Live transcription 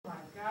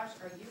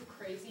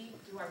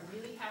I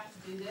really have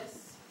to do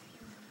this?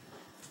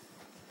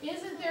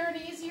 Isn't there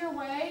an easier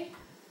way?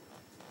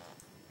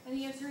 And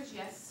the answer is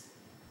yes.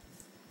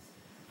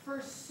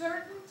 For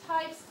certain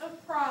types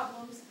of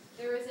problems,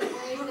 there is a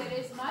way that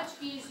is much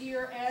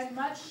easier and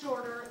much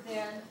shorter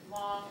than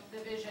long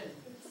division.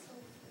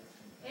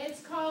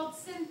 It's called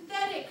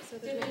synthetic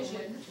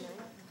division,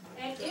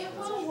 and it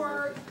will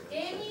work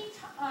any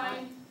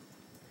time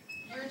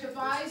your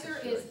divisor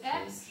is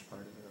x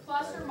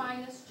plus or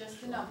minus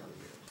just a number.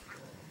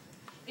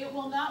 It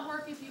will not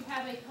work if you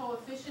have a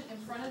coefficient in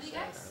front of the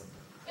x.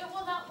 It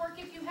will not work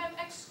if you have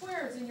x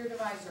squareds in your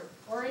divisor,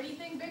 or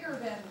anything bigger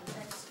than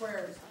x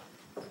squareds.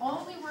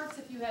 Only works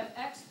if you have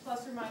x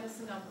plus or minus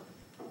a number.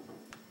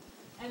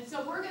 And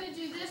so we're going to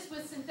do this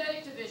with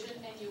synthetic division,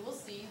 and you will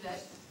see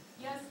that,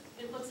 yes,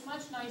 it looks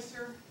much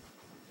nicer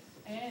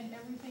and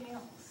everything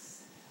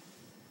else.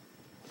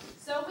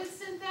 So with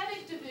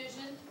synthetic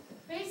division,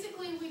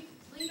 basically we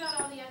leave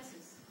out all the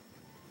x's.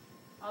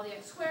 All the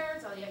x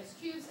squareds, all the x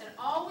cubes, and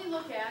all we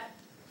look at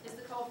is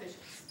the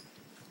coefficients.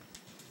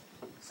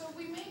 So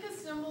we make a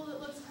symbol that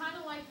looks kind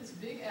of like this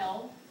big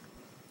L.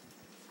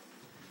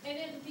 And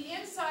in the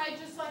inside,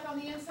 just like on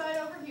the inside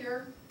over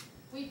here,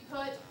 we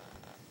put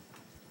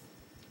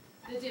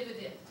the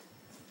dividend.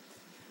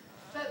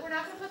 But we're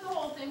not going to put the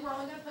whole thing, we're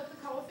only going to put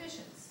the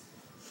coefficients.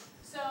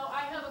 So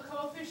I have a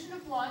coefficient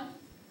of 1,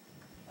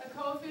 a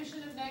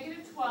coefficient of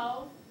negative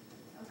 12,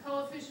 a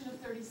coefficient of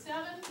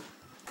 37,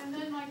 and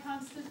then my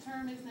constant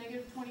term is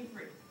negative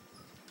 23.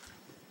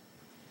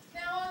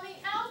 Now on the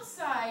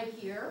outside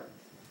here,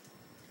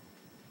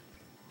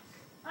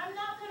 I'm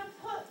not going to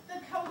put the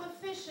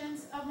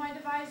coefficients of my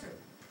divisor.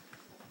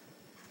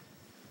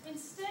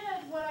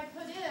 Instead, what I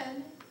put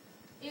in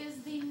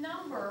is the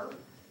number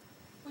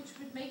which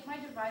would make my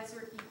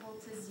divisor equal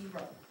to 0.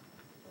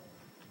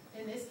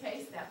 In this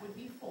case, that would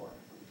be 4.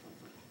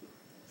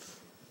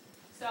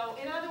 So,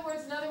 in other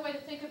words, another way to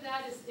think of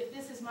that is if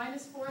this is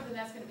minus 4, then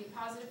that's going to be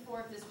positive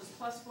 4. If this was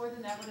plus 4,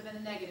 then that would have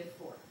been a negative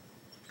 4.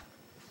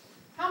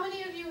 How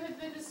many of you have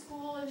been to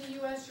school in the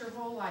U.S. your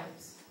whole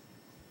lives?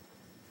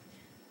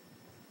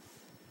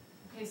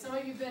 Okay, some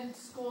of you have been to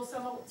school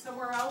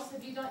somewhere else.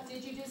 Did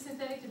you do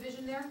synthetic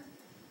division there?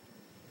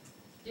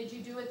 Did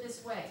you do it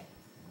this way?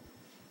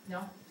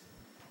 No?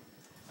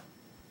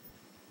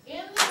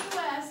 In the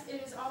U.S.,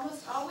 it is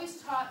almost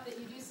always taught that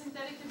you do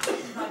synthetic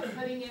division by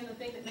putting in the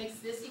thing that makes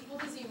this equal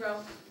to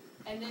 0,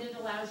 and then it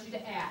allows you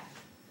to add.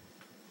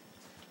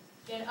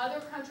 In other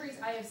countries,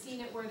 I have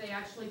seen it where they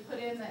actually put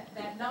in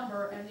that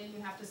number, and then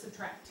you have to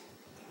subtract.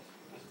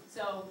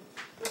 So,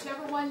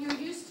 whichever one you're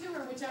used to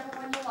or whichever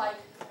one you like,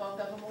 both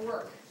of them will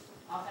work.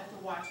 I'll have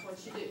to watch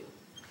what you do.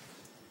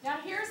 Now,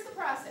 here's the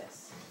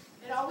process.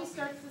 It always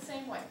starts the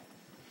same way.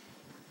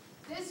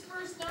 This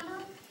first number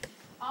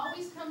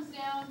always comes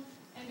down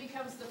and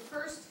becomes the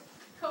first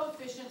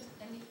coefficient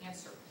in the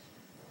answer.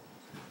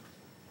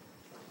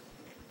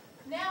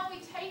 Now we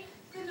take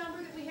the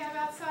number that we have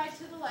outside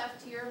to the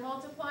left here,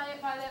 multiply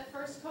it by that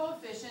first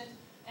coefficient,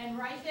 and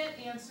write that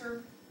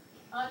answer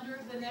under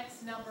the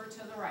next number to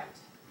the right.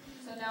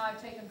 So now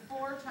I've taken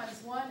 4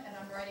 times 1, and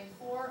I'm writing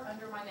 4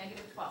 under my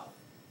negative 12.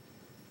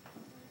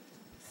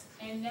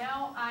 And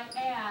now I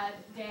add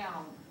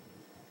down.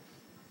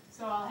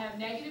 So I'll have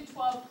negative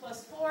 12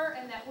 plus 4,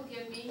 and that will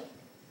give me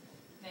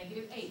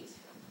negative 8.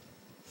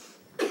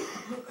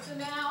 So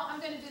now I'm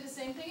going to do the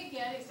same thing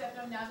again, except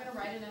I'm now going to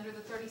write it under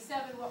the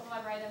 37. What will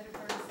I write under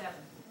 37?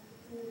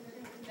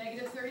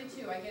 Negative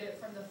 32. I get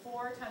it from the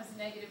 4 times the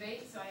negative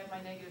 8, so I have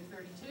my negative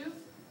 32.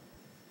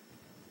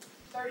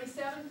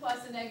 37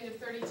 plus a negative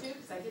 32,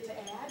 because I get to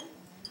add,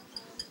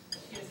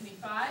 gives me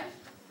 5.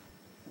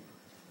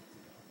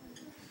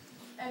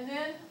 And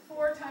then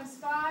 4 times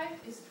 5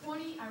 is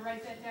 20. I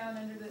write that down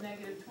under the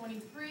negative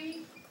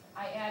 23.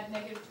 I add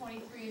negative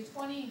 23 and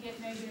 20 and get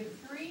negative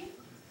 3.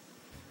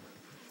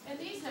 And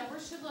these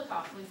numbers should look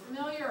awfully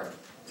familiar.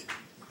 It's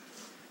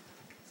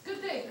a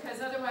good thing,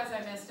 because otherwise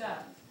I messed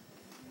up.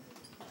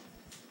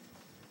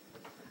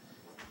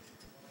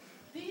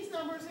 These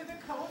numbers are the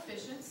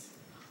coefficients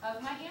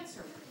of my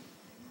answer.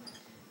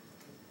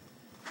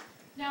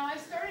 Now I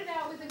started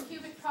out with a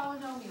cubic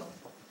polynomial.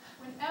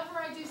 Whenever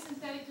I do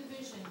synthetic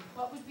division,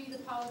 what would be the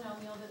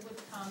polynomial that would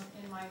come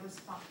in my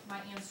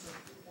answer?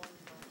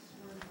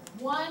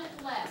 1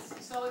 less.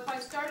 So if I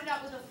started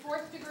out with a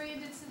 4th degree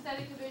and did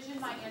synthetic division,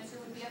 my answer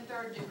would be a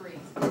 3rd degree.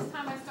 This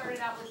time I started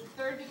out with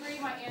a 3rd degree,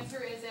 my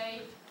answer is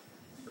a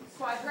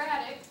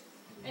quadratic.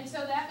 And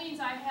so that means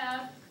I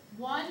have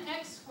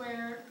 1x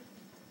squared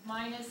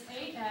minus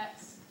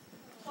 8x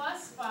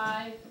plus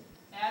 5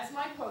 as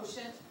my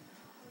quotient.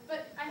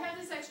 But I have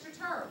this extra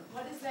term.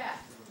 What is that?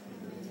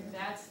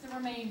 That's the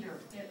remainder.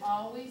 It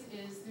always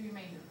is the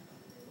remainder.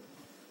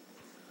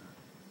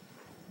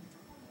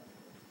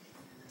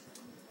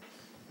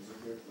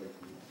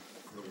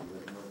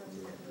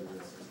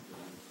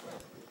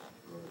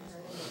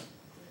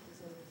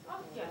 Oh,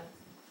 yeah.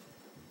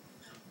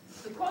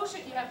 The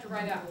quotient you have to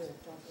write out.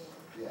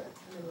 Yeah.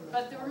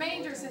 But the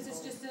remainder, since it's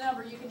just a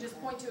number, you can just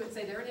point to it and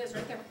say, there it is,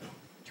 right there.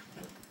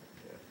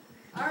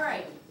 All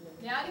right.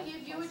 Now to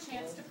give you you a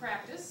chance to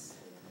practice.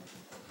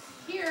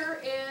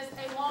 Here is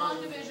a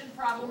long division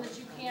problem that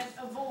you can't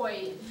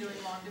avoid doing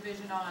long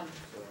division on.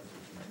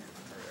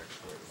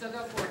 So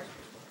go for it.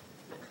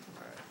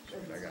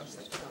 I got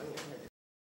this.